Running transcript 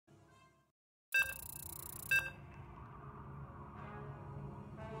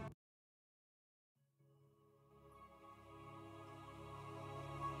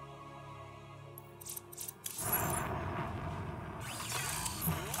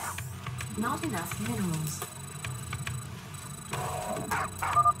Not enough minerals.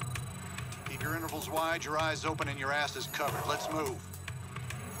 Keep your intervals wide, your eyes open, and your asses covered. Let's move.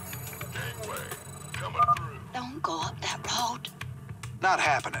 Gangway, coming through. Don't go up that road. Not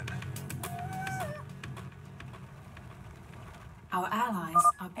happening. Our allies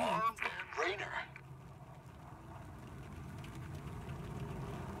are being... Rainer.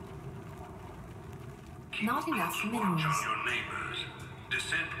 Not enough minerals.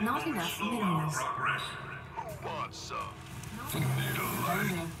 Not enough minerals. Who wants some?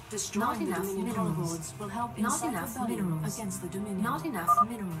 Not enough minerals will help. Not enough minerals against the Dominion. Not enough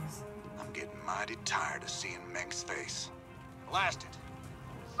minerals. I'm getting mighty tired of seeing Meng's face. Blast it.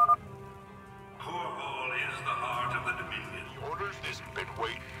 Corval is the heart of the Dominion. Orders? This been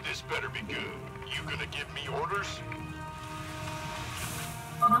waiting. This better be good. You gonna give me orders?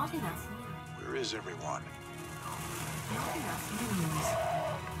 Not enough. Where is everyone? Not enough minerals.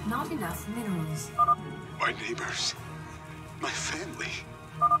 Not enough minerals. My neighbors. My family.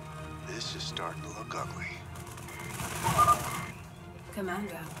 This is starting to look ugly.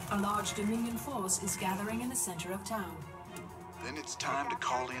 Commander, a large Dominion force is gathering in the center of town. Then it's time to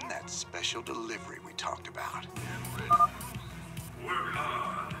call in that special delivery we talked about. Work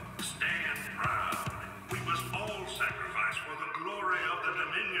hard. Stand proud. We must all sacrifice for the glory of the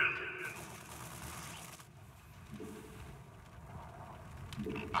Dominion.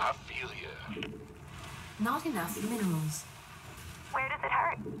 I feel ya. Not enough minerals. Where does it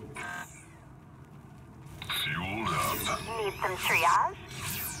hurt? Fueled up. Need some triage?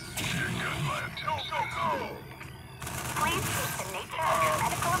 You got my attention. Go! Please state the nature of your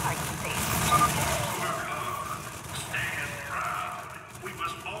medical emergency. Work hard. Stand proud. We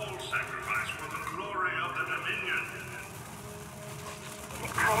must all sacrifice for the glory of the Dominion. Is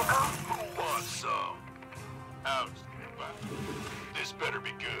it critical? Who wants some? Out. This better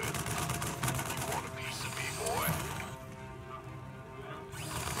be good. You want a piece of me, boy?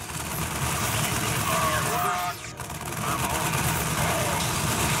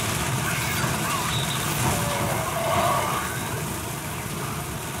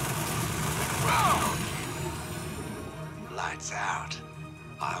 Lights out.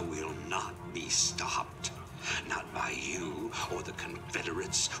 I will not be stopped. Not by you, or the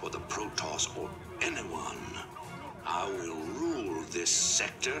Confederates, or the Protoss, or anyone. I will rule this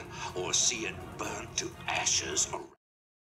sector, or see it burnt to ashes